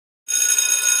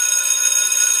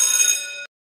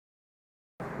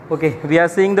Okay, we are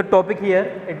seeing the topic here.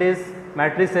 It is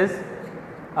matrices.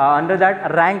 Under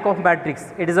that, rank of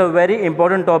matrix. It is a very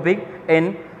important topic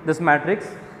in this matrix.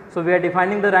 So we are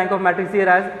defining the rank of matrix here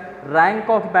as rank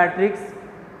of matrix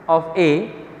of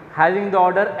A having the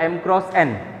order m cross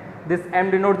n. This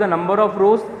m denotes the number of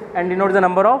rows and denotes the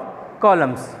number of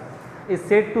columns. Is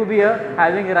said to be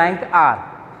having rank R.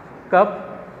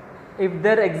 Cup if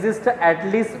there exists at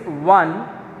least one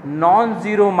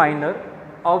non-zero minor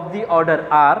of the order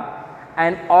R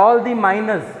and all the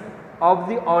minors of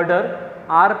the order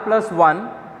R plus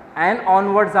 1 and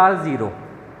onwards are 0,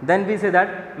 then we say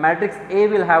that matrix A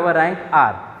will have a rank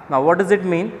R. Now what does it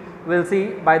mean? We will see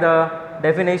by the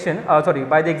definition,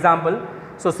 by the example.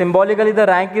 So symbolically the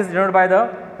rank is denoted by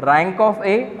the rank of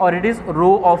A or it is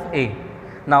row of A.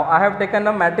 Now I have taken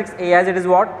the matrix A as it is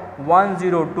what? 1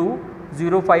 0 2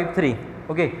 0 5 3.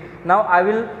 Okay. Now I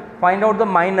will find out the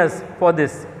minors for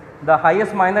this. The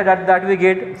highest minor that we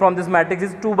get from this matrix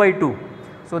is 2 by 2.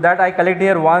 So that I collect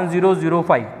here 1 0 0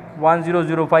 5 1 0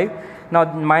 0 5. Now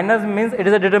minus means it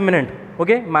is a determinant.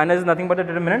 Okay, minus is nothing but a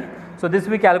determinant. So this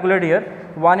we calculate here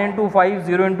 1 into 5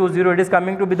 0 into 0, it is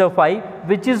coming to be the 5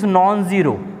 which is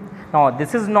non-zero. Now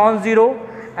this is non-zero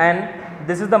and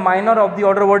this is the minor of the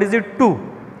order, what is it? 2,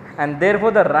 and therefore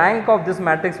the rank of this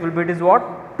matrix will be, it is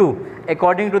what? 2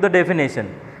 according to the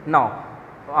definition. Now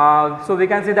so we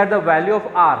can say that the value of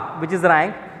R, which is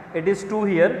rank, it is 2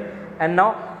 here, and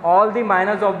now all the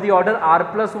minors of the order R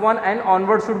plus 1 and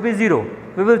onward should be 0.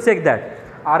 We will check that.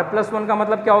 R plus 1 का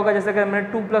मतलब क्या होगा? जैसे कि हमने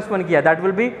 2 plus 1 किया, that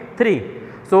will be 3.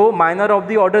 So minor of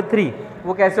the order 3,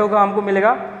 वो कैसे होगा हमको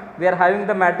मिलेगा? We are having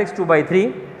the matrix 2 by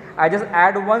 3. I just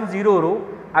add 1 0 row,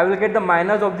 I will get the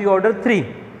minors of the order 3.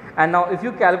 And now if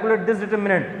you calculate this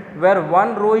determinant where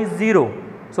one row is 0,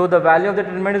 so the value of the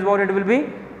determinant is what? It will be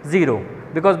 0.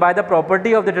 Because by the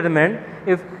property of the determinant,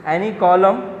 if any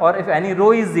column or if any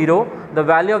row is 0, the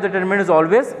value of the determinant is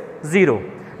always 0.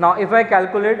 Now if I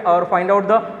calculate or find out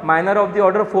the minor of the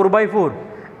order 4 by 4,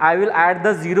 I will add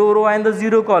the 0 row and the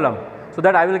 0 column, so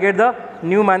that I will get the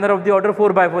new minor of the order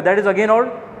 4 by 4. That is again all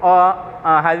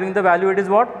having the value, it is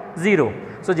what? 0.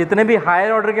 So जितने भी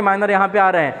higher order के minor यहाँ पे आ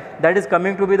रहे हैं, that is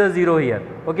coming to be the 0 here.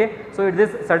 Okay, so it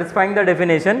is satisfying the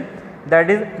definition, that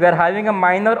is we are having a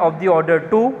minor of the order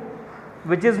 2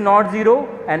 which is not 0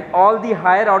 and all the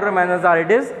higher order minors are,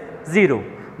 it is 0.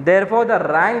 Therefore the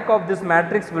rank of this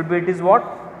matrix will be, it is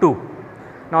what? 2.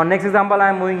 Now next example I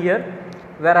am moving here,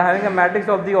 where I am having a matrix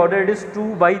of the order, it is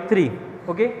 2 by 3.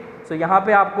 Okay, so यहाँ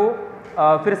पे आपको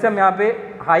फिर से हम यहाँ पे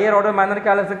higher order minor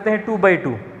क्या लग सकते हैं? 2 by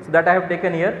 2. So that I have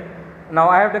taken here. Now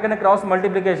I have taken a cross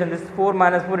multiplication. This 4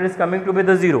 minus 4, it is coming to be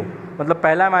the 0. मतलब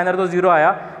पहला माइनर तो 0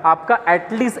 आया, आपका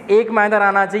एटलीस्ट एक माइनर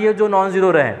आना चाहिए जो नॉन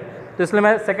जीरो रहे. तो इसलिए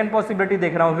मैं सेकंड पॉसिबिलिटी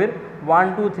देख रहा हूँ फिर 1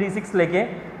 2 3 6 लेके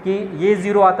कि ये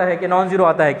 0 आता है कि नॉन जीरो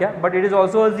आता है क्या, but it is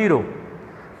also a 0.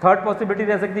 Third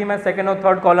possibility रह सकती है, मैं सेकंड और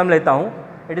थर्ड कॉलम लेता हूँ.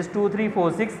 It is 2 3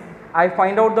 4 6. I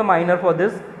find out the minor for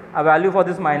this, a value for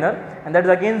this minor, and that is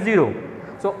again 0.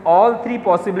 So all three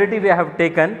possibility we have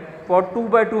taken for 2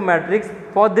 by 2 matrix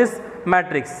for this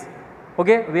matrix.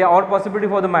 Okay, we are all possibility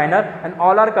for the minor and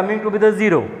all are coming to be the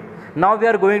 0. Now we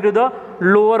are going to the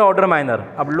lower order minor.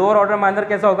 अब lower order minor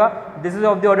कैसा होगा? This is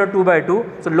of the order 2 by 2.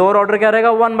 So lower order क्या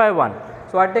रहेगा? 1 by 1.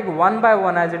 So I take 1 by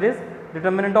 1 as it is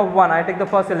determinant of 1. I take the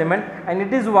first element and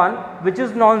it is 1 which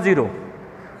is non-zero.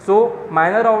 So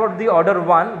minor of the order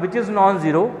 1 which is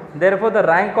non-zero. Therefore the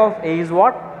rank of A is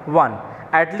what? 1.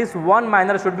 At least one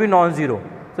minor should be non-zero.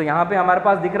 So यहाँ पे हमारे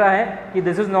पास दिख रहा है कि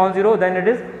this is non-zero, then it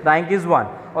is rank is 1.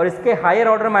 और इसके higher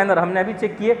order minor हमने अभी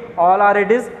चेक किए, all are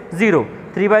it is 0.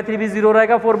 3 by 3 भी 0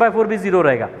 रहेगा, 4 by 4 भी 0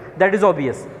 रहेगा. That is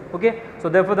obvious. Okay. So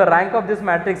therefore the rank of this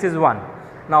matrix is 1.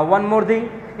 Now one more thing,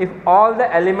 if all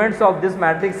the elements of this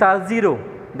matrix are 0,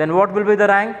 then what will be the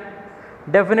rank?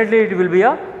 Definitely it will be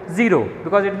a 0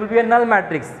 because it will be a null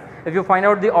matrix. If you find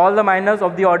out all the minors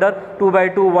of the order 2 by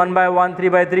 2, 1 by 1, 3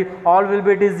 by 3, all will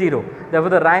be, it is 0. Therefore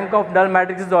the rank of null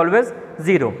matrix is always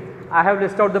 0. I have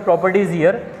listed out the properties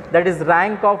here, that is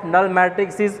rank of null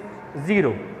matrix is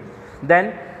 0.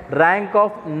 Then rank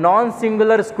of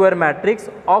non-singular square matrix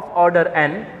of order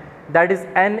n, that is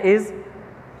n is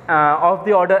of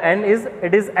the order n is,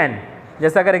 it is n.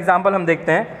 जैसा अगर example हम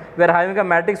देखते हैं, we are having a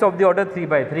matrix of the order 3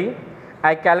 by 3.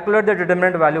 I calculate the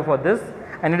determinant value for this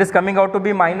and it is coming out to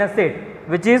be minus 8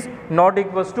 which is not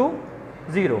equals to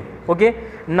 0. Okay.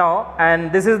 Now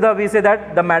and this is the, we say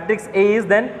that the matrix A is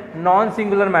then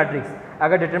non-singular matrix.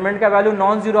 अगर determinant का value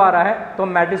non-zero आ रहा है तो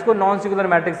matrix को non-singular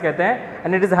matrix कहते हैं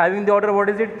and it is having the order, what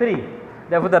is it? 3.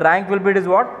 Therefore the rank will be, it is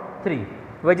what? 3.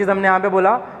 वही चीज़ हमने यहाँ पे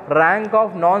बोला, rank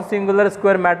of non-singular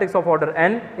square matrix of order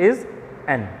n is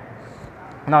n.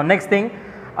 Now next thing,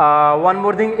 one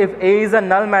more thing, if A is a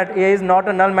null A is not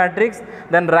a null matrix,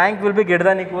 then rank will be greater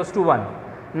than equals to 1.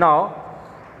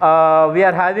 Now we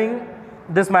are having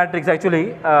this matrix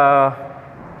actually.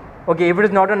 Okay, if it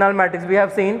is not a null matrix, we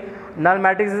have seen null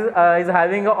matrix is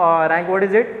having rank, what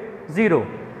is it, 0.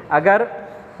 अगर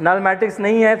null matrix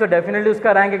नहीं है तो definitely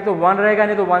उसका rank एक तो 1 रहेगा,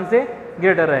 नहीं तो 1 से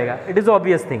greater रहेगा. It is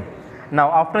obvious thing.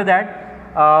 Now after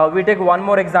that we take one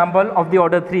more example of the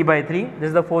order 3 by 3. This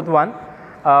is the fourth one.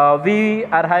 We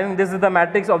are having, this is the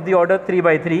matrix of the order 3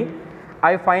 by 3.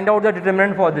 I find out the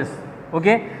determinant for this.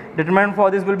 Okay, determinant for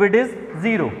this will be, it is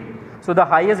 0. So the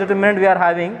highest determinant we are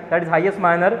having, that is highest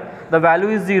minor, the value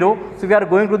is 0. So we are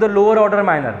going to the lower order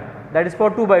minor, that is for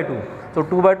 2 by 2. So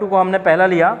 2 by 2 को हमने पहला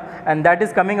लिया, and that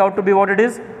is coming out to be what it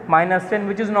is, -10,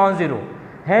 which is non-zero.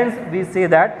 Hence we say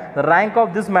that the rank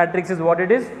of this matrix is what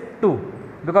it is, 2,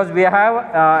 because we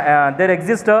have there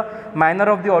exists a minor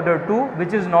of the order 2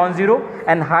 which is non-zero,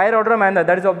 and higher order minor,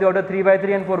 that is of the order 3 by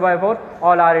 3 and 4 by 4,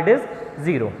 all are, it is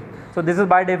 0. So this is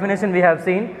by definition we have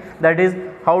seen, that is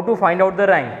how to find out the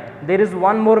rank. There is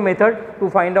one more method to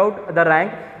find out the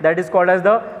rank, that is called as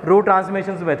the row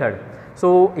transformations method.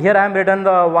 So here I am written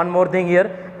the one more thing here,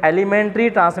 elementary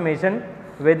transformation,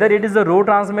 whether it is a row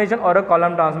transformation or a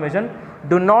column transformation,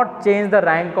 do not change the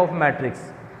rank of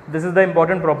matrix. This is the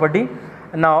important property.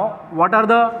 Now what are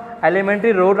the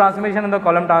elementary row transformation and the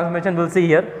column transformation, we'll see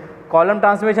here. Column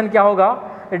transformation क्या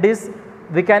होगा, it is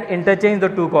we can interchange the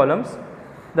two columns.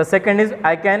 The second is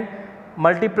I can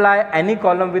multiply any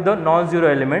column with the non-zero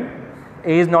element.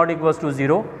 A is not equals to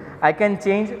 0. I can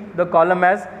change the column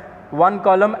as one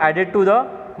column added to the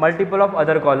multiple of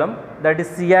other column, that is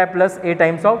Ci plus A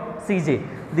times of Cj.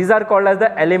 These are called as the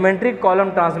elementary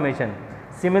column transformation.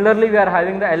 Similarly we are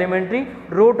having the elementary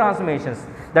row transformations,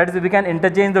 that is we can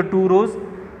interchange the two rows,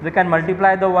 we can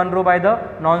multiply the one row by the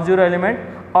non-zero element,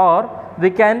 or we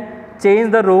can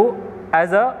change the row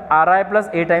as a Ri plus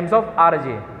A times of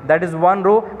Rj, that is one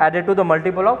row added to the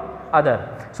multiple of other.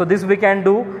 So this we can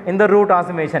do in the row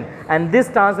transformation, and this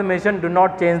transformation do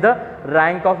not change the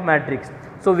rank of matrix.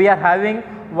 So we are having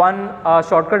one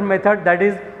shortcut method, that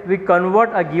is we convert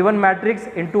a given matrix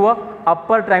into a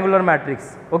upper triangular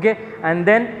matrix. Okay, and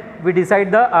then we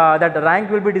decide the that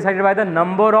rank will be decided by the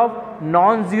number of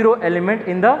non-zero element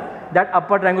in the that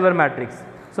upper triangular matrix.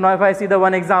 So now if I see the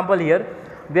one example here,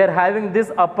 we are having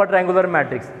this upper triangular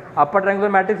matrix. Upper triangular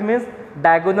matrix means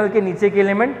diagonal के नीचे के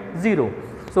element 0.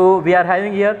 So we are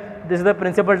having here, this is the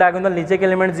principal diagonal, नीचे के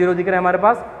element 0 दिख रहा है हमारे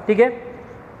पास, ठीक है.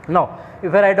 Now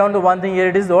if I write down the one thing here,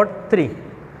 it is what, 3.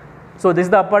 So this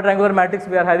is the upper triangular matrix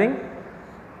we are having.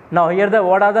 Now here the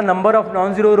what are the number of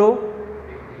non-zero row?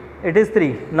 It is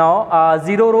 3. Now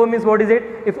 0 row means what is it?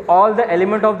 If all the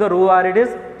element of the row are, it is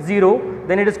 0,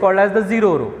 then it is called as the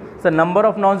 0 row. So number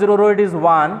of non-zero row, it is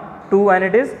 1, 2 and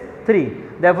it is 3.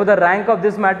 Therefore the rank of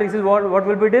this matrix is what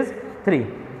will be, it is 3.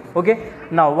 Okay.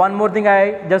 Now one more thing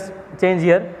I just change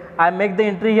here, I make the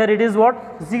entry here, it is what,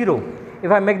 0.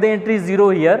 If I make the entry 0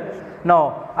 here,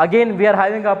 now again we are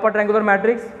having upper triangular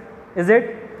matrix, is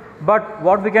it? But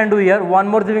what we can do here, one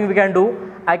more thing we can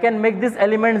do, I can make this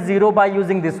element 0 by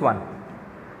using this one.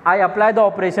 I apply the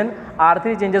operation,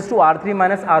 R3 changes to R3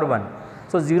 minus R1.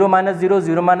 So 0 minus 0,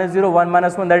 0 minus 0, 1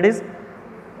 minus 1, that is,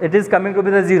 it is coming to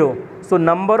be the 0. So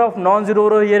number of non-zero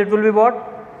row here, it will be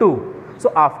what, 2.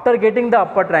 So after getting the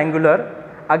upper triangular,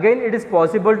 again it is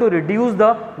possible to reduce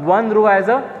the one row as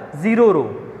a 0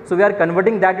 row. So we are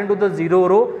converting that into the 0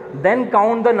 row, then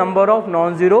count the number of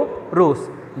non-zero rows.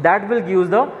 That will give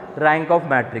the rank of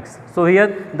matrix. So here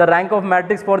the rank of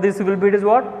matrix for this will be, it is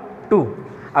what, 2.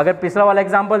 अगर पिछला वाला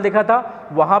example देखा था,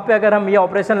 वहाँ पे अगर हम ये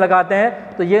ऑपरेशन लगाते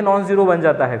हैं तो ये नॉन जीरो बन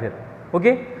जाता है फिर.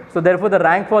 Okay, so therefore the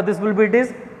rank for this will be, it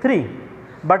is 3.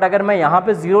 But अगर मैं यहाँ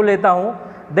पे 0 लेता हूँ,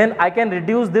 then I can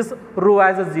reduce this row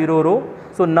as a 0 row.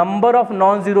 So number of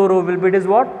non-zero row will be, it is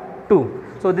what, 2.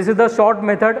 So this is the short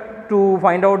method to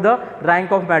find out the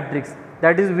rank of matrix.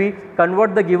 That is, we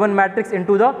convert the given matrix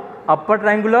into the upper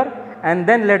triangular, and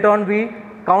then later on we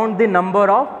count the number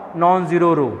of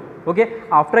non-zero row. Okay,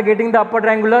 after getting the upper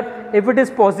triangular, if it is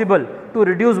possible to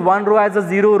reduce one row as a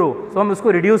 0 row, so हम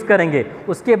उसको reduce करेंगे.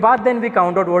 उसके बाद then we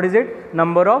count out what is it,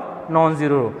 number of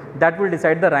non-zero row. That will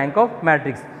decide the rank of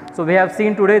matrix. So we have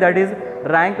seen today, that is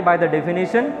ranked by the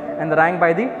definition and ranked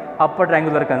by the upper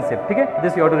triangular concept. ठीक है,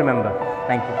 this you have to remember.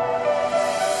 Thank you.